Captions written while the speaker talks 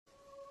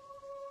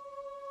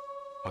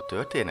A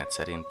történet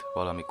szerint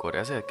valamikor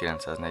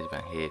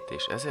 1947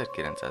 és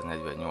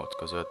 1948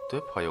 között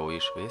több hajó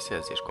is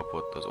vészjelzést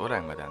kapott az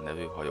Ourang Medan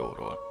nevű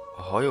hajóról.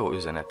 A hajó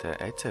üzenete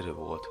egyszerű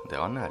volt, de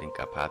annál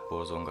inkább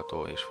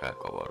hátborzongató és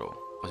felkavaró.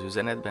 Az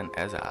üzenetben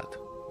ez állt: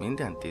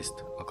 Minden,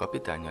 tiszt, a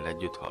kapitánnyal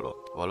együtt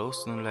halott.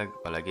 Valószínűleg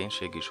a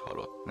legénység is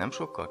halott. Nem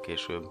sokkal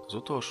később, az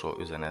utolsó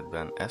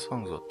üzenetben ez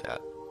hangzott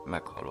el: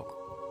 meghalok.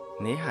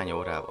 Néhány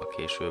órával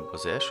később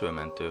az első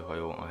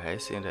mentőhajó a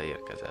helyszínre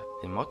érkezett.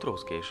 Egy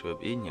matróz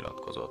később így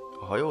nyilatkozott: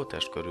 a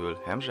hajótest körül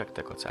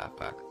hemzsegtek a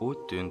cápák. Úgy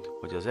tűnt,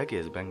 hogy az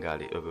egész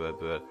bengáli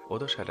öbölből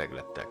oda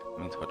sereglettek,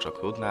 mintha csak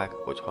tudnák,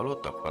 hogy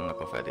halottak vannak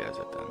a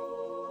fedélzeten.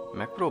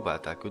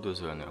 Megpróbálták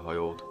üdvözölni a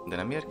hajót, de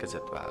nem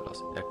érkezett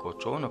válasz. Ekkor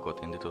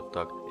csónakot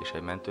indítottak és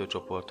egy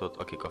mentőcsoportot,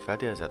 akik a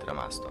fedélzetre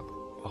másztak.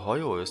 A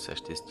hajó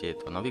összes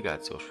tisztjét a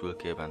navigációs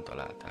fülkében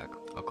találták.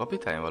 A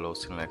kapitány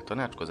valószínűleg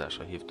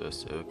tanácskozásra hívta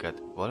össze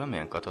őket,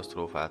 valamilyen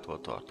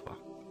katasztrófától tartva.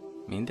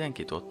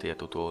 Mindenkit ott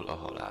ért utól a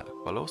halál.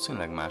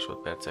 Valószínűleg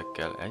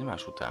másodpercekkel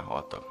egymás után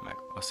haltak meg.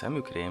 A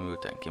szemük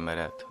rémülten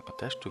kimerett, a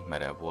testük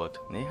merev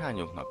volt,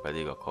 néhányuknak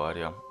pedig a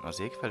karja az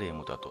ég felé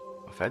mutatott.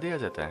 A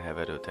fedélzeten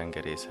heverő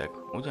tengerészek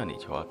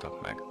ugyanígy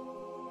haltak meg.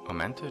 A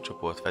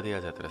mentőcsoport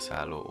fedélzetre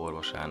szálló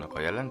orvosának a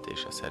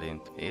jelentése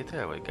szerint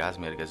étel vagy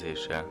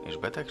gázmérgezésre és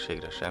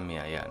betegségre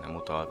semmilyen jel nem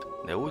utalt,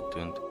 de úgy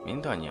tűnt,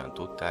 mindannyian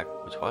tudták,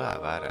 hogy halál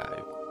vár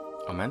rájuk.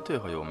 A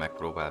mentőhajó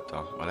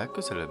megpróbálta a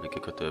legközelebbi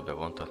kikötőbe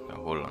vontatni a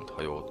holland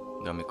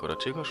hajót, de amikor a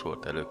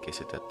csigasort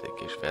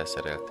előkészítették és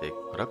felszerelték,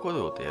 a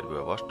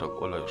rakodótérből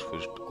vastag olajos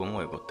füst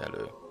gomolygott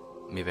elő.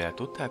 Mivel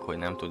tudták, hogy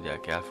nem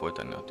tudják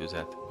elfojtani a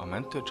tüzet, a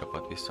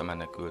mentőcsapat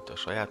visszamenekült a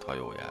saját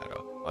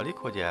hajójára. Alig,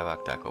 hogy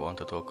elvágták a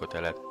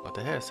vontatókötelet, a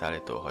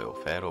teherszállító hajó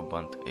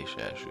felrobbant és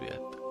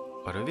elsüllyedt.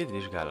 A rövid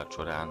vizsgálat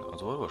során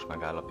az orvos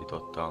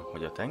megállapította,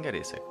 hogy a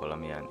tengerészek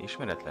valamilyen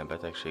ismeretlen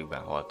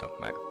betegségben haltak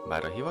meg,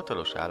 bár a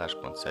hivatalos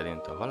álláspont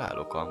szerint a halál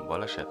oka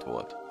baleset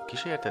volt. A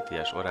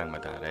kísérteties Ourang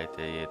Medan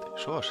rejtélyét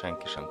soha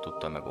senki sem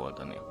tudta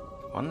megoldani.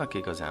 Vannak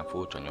igazán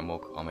furcsa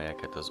nyomok,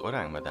 amelyeket az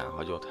Ourang Medan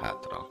hagyott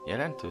hátra.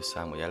 Jelentős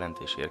számú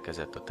jelentés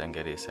érkezett a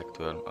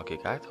tengerészektől,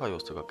 akik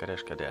áthajóztak a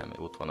kereskedelmi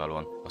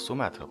útvonalon, a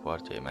Szumátra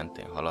partjai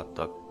mentén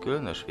haladtak,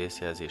 különös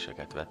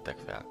vészjelzéseket vettek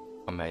fel,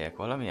 amelyek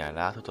valamilyen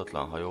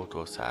láthatatlan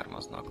hajótól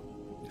származnak.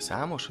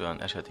 Számos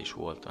olyan eset is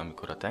volt,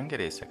 amikor a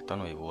tengerészek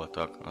tanúi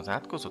voltak az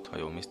átkozott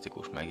hajó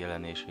misztikus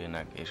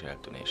megjelenésének és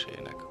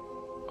eltűnésének.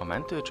 A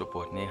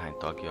mentőcsoport néhány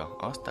tagja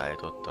azt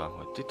állította,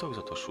 hogy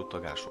titokzatos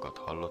suttagásokat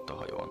hallott a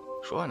hajón.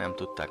 Soha nem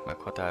tudták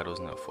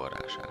meghatározni a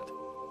forrását.